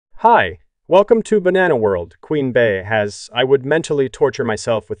Hi, welcome to Banana World. Queen Bey has, I would mentally torture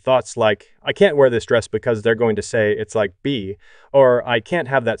myself with thoughts like, I can't wear this dress because they're going to say it's like B, or I can't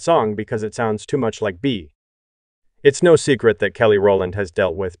have that song because it sounds too much like B. It's no secret that Kelly Rowland has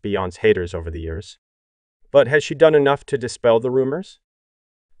dealt with Beyonce's haters over the years. But has she done enough to dispel the rumors?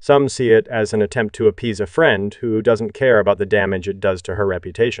 Some see it as an attempt to appease a friend who doesn't care about the damage it does to her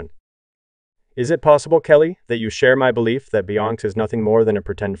reputation. Is it possible, Kelly, that you share my belief that Beyonce is nothing more than a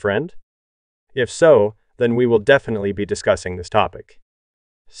pretend friend? If so, then we will definitely be discussing this topic.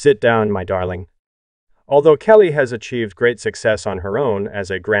 Sit down, my darling. Although Kelly has achieved great success on her own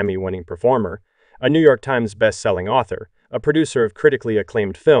as a Grammy-winning performer, a New York Times best-selling author, a producer of critically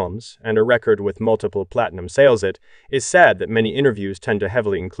acclaimed films, and a record with multiple platinum sales, it is sad that many interviews tend to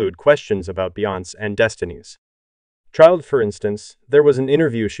heavily include questions about Beyonce and Destiny's Child. For instance, there was an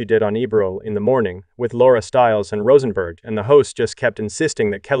interview she did on Ebro in the morning with Laura Stiles and Rosenberg, and the host just kept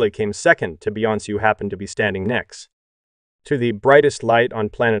insisting that Kelly came second to Beyonce, who happened to be standing next to the brightest light on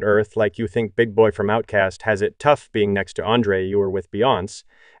planet Earth. Like you think Big Boy from Outkast has it tough being next to Andre, you were with Beyonce,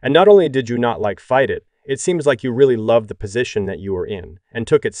 and not only did you not fight it, it seems like you really loved the position that you were in and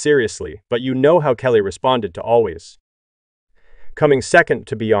took it seriously. But you know how Kelly responded to always coming second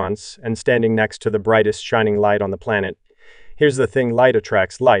to Beyonce and standing next to the brightest shining light on the planet. Here's the thing, light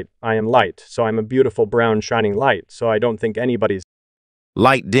attracts light. I am light, so I'm a beautiful brown shining light, so I don't think anybody's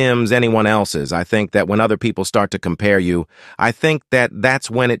light dims anyone else's. I think that when other people start to compare you, I think that that's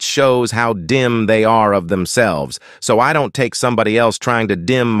when it shows how dim they are of themselves. So I don't take somebody else trying to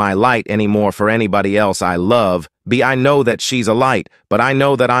dim my light anymore for anybody else I love. I know that she's a light, but I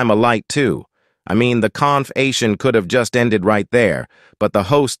know that I'm a light too. I mean, the conversation could have just ended right there, but the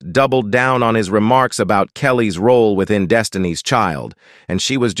host doubled down on his remarks about Kelly's role within Destiny's Child, and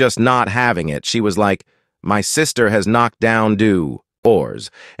she was just not having it. She was like, my sister has knocked down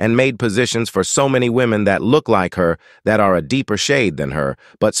doors and made positions for so many women that look like her, that are a deeper shade than her,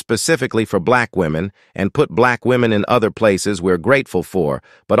 but specifically for black women, and put black women in other places we're grateful for,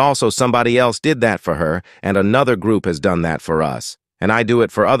 but also somebody else did that for her, and another group has done that for us. And I do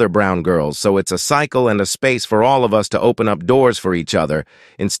it for other brown girls, so it's a cycle and a space for all of us to open up doors for each other,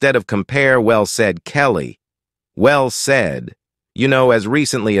 instead of compare. Well said, Kelly. Well said. You know, as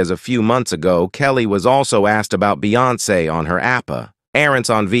recently as a few months ago, Kelly was also asked about Beyonce on her APA,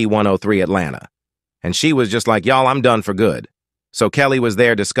 Aaron's on V103 Atlanta. And she was just like, y'all, I'm done for good. So Kelly was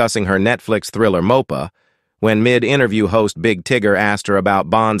there discussing her Netflix thriller Mopa, when mid-interview host Big Tigger asked her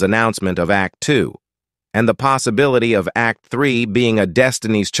about Bond's announcement of Act 2. And the possibility of Act 3 being a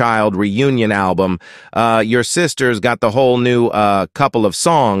Destiny's Child reunion album. Your sister's got the whole new couple of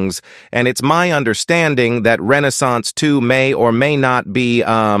songs, and it's my understanding that Renaissance 2 may or may not be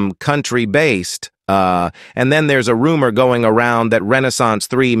country-based. And then there's a rumor going around that Renaissance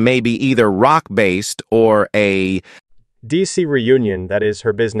 3 may be either rock-based or a DC reunion. That is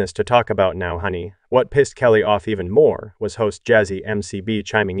her business to talk about now, honey. What pissed Kelly off even more was host Jazzy MCB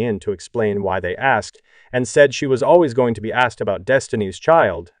chiming in to explain why they asked, and said she was always going to be asked about Destiny's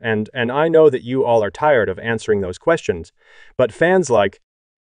Child, and I know that you all are tired of answering those questions, but fans like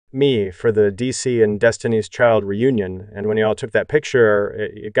me for the DC and Destiny's Child reunion, and when y'all took that picture,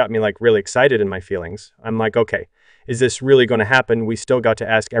 it got me really excited in my feelings. I'm like, okay, is this really going to happen? We still got to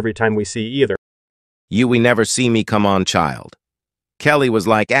ask every time we see either we never see me come on child. Kelly was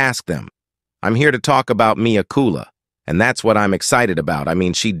like, ask them. I'm here to talk about Mia Kula, and that's what I'm excited about. I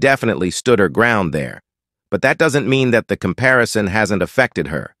mean, she definitely stood her ground there. But that doesn't mean that the comparison hasn't affected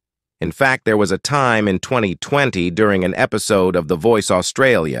her. In fact, there was a time in 2020 during an episode of The Voice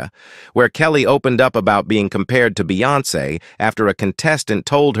Australia where Kelly opened up about being compared to Beyonce after a contestant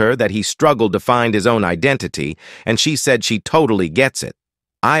told her that he struggled to find his own identity, and she said she totally gets it.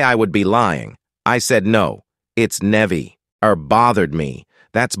 I would be lying. I said no, it's Nevi, or bothered me.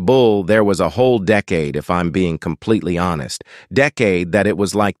 That's bull. There was a whole decade, if I'm being completely honest. Decade that it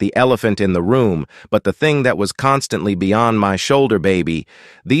was like the elephant in the room, but the thing that was constantly beyond my shoulder, baby.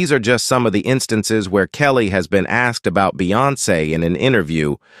 These are just some of the instances where Kelly has been asked about Beyonce in an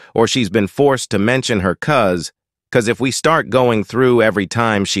interview, or she's been forced to mention her cuz if we start going through every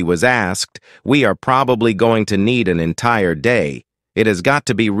time she was asked, we are probably going to need an entire day. It has got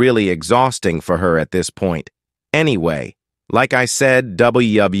to be really exhausting for her at this point. Anyway, like I said,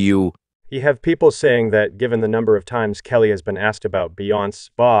 You have people saying that given the number of times Kelly has been asked about Beyonce,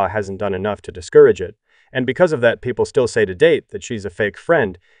 Ba hasn't done enough to discourage it. And because of that, people still say to date that she's a fake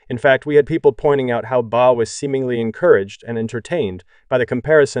friend. In fact, we had people pointing out how Ba was seemingly encouraged and entertained by the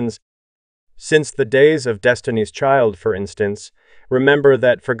comparisons since the days of Destiny's Child, for instance. Remember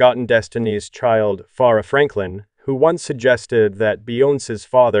that forgotten Destiny's Child, Farrah Franklin, who once suggested that Beyoncé's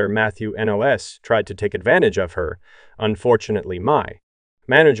father, Matthew NOS, tried to take advantage of her. Unfortunately, my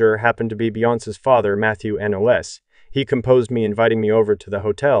manager happened to be Beyoncé's father, Matthew NOS. He composed me inviting me over to the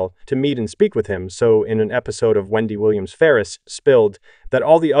hotel to meet and speak with him, so in an episode of Wendy Williams Ferris spilled that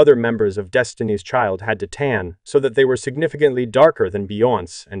all the other members of Destiny's Child had to tan so that they were significantly darker than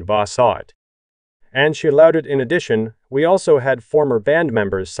Beyoncé, and Boss saw it. And she allowed it. In addition, we also had former band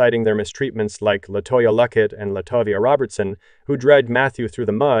members citing their mistreatments like LaToya Luckett and Latavia Robertson, who dragged Matthew through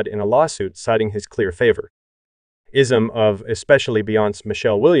the mud in a lawsuit citing his clear favor. Ism of especially Beyoncé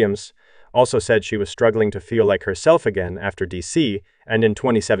Michelle Williams also said she was struggling to feel like herself again after DC, and in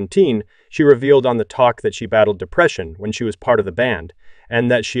 2017, she revealed on The Talk that she battled depression when she was part of the band,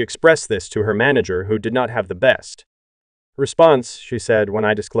 and that she expressed this to her manager, who did not have the best response. She said, when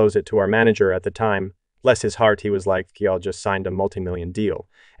I disclosed it to our manager at the time, bless his heart, he was like, y'all just signed a multi-million deal,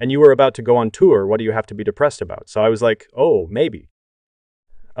 and you were about to go on tour, what do you have to be depressed about? So I was like, oh, maybe.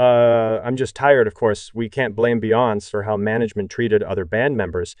 I'm just tired. Of course, we can't blame Beyoncé for how management treated other band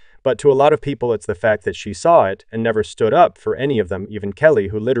members, but to a lot of people it's the fact that she saw it and never stood up for any of them, even Kelly,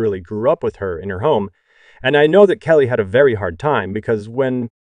 who literally grew up with her in her home. And I know that Kelly had a very hard time, because when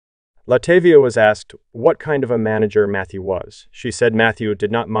Latavia was asked what kind of a manager Matthew was, she said Matthew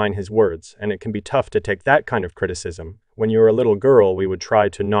did not mind his words, and it can be tough to take that kind of criticism. When you're a little girl, we would try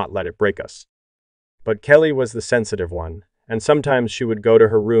to not let it break us. But Kelly was the sensitive one, and sometimes she would go to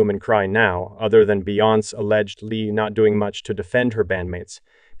her room and cry. Now, other than Beyoncé allegedly not doing much to defend her bandmates,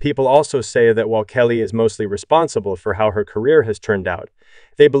 people also say that while Kelly is mostly responsible for how her career has turned out,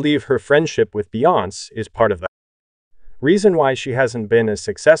 they believe her friendship with Beyoncé is part of that reason why she hasn't been as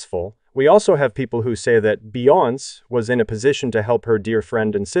successful. We also have people who say that Beyoncé was in a position to help her dear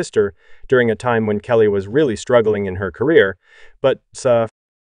friend and sister during a time when Kelly was really struggling in her career, but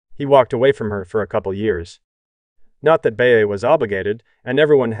he walked away from her for a couple years. Not that Bey was obligated, and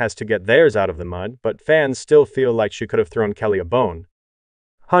everyone has to get theirs out of the mud, but fans still feel like she could have thrown Kelly a bone.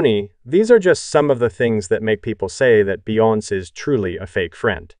 Honey, these are just some of the things that make people say that Beyoncé is truly a fake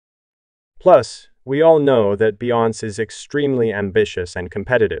friend. Plus, we all know that Beyoncé is extremely ambitious and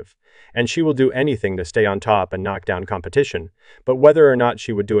competitive, and she will do anything to stay on top and knock down competition, but whether or not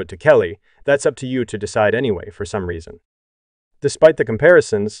she would do it to Kelly, that's up to you to decide anyway for some reason. Despite the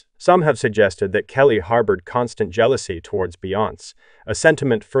comparisons, some have suggested that Kelly harbored constant jealousy towards Beyoncé, a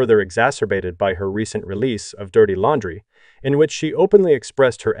sentiment further exacerbated by her recent release of Dirty Laundry, in which she openly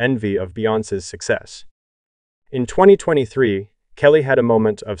expressed her envy of Beyoncé's success. In 2023, Kelly had a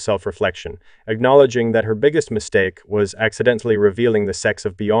moment of self-reflection, acknowledging that her biggest mistake was accidentally revealing the sex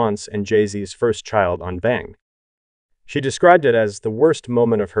of Beyoncé and Jay-Z's first child on Bang. She described it as the worst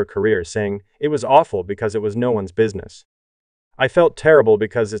moment of her career, saying, "It was awful because it was no one's business. I felt terrible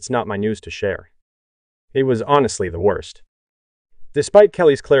because it's not my news to share. It was honestly the worst." Despite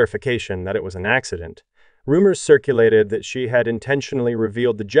Kelly's clarification that it was an accident, rumors circulated that she had intentionally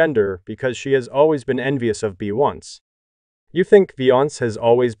revealed the gender because she has always been envious of Beyoncé. You think Beyoncé has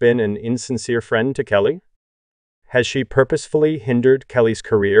always been an insincere friend to Kelly? Has she purposefully hindered Kelly's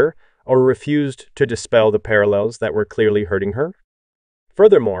career or refused to dispel the parallels that were clearly hurting her?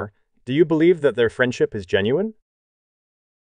 Furthermore, do you believe that their friendship is genuine?